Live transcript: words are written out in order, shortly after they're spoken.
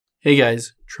Hey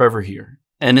guys, Trevor here.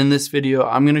 And in this video,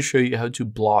 I'm going to show you how to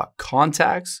block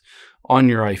contacts on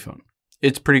your iPhone.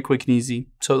 It's pretty quick and easy,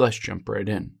 so let's jump right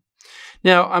in.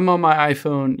 Now, I'm on my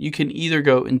iPhone. You can either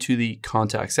go into the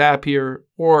Contacts app here,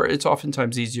 or it's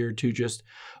oftentimes easier to just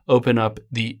open up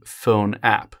the phone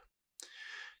app.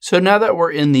 So now that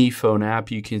we're in the phone app,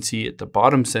 you can see at the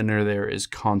bottom center there is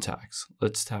Contacts.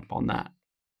 Let's tap on that.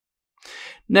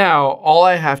 Now, all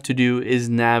I have to do is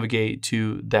navigate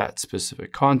to that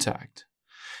specific contact.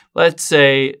 Let's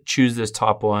say choose this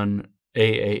top one,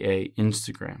 AAA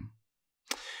Instagram.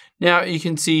 Now you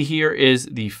can see here is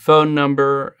the phone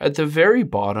number. At the very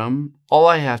bottom, all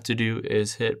I have to do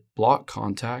is hit block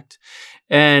contact,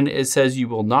 and it says you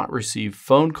will not receive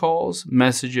phone calls,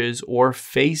 messages, or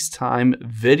FaceTime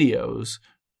videos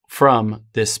from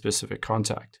this specific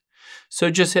contact. So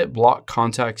just hit block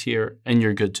contact here and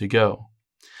you're good to go.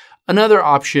 Another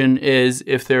option is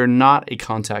if they're not a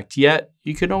contact yet,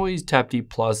 you can always tap the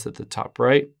plus at the top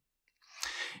right.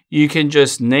 You can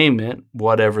just name it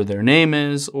whatever their name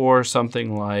is, or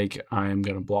something like I'm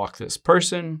going to block this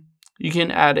person. You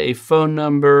can add a phone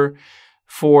number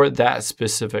for that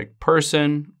specific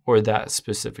person or that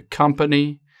specific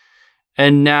company,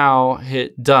 and now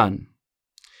hit done.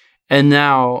 And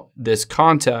now this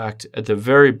contact at the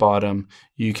very bottom,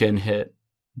 you can hit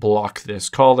block this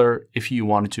caller if you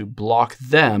wanted to block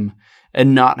them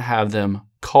and not have them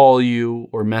call you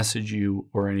or message you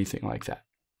or anything like that.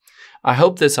 I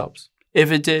hope this helps.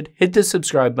 If it did, hit the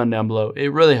subscribe button down below.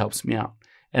 It really helps me out,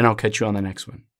 and I'll catch you on the next one.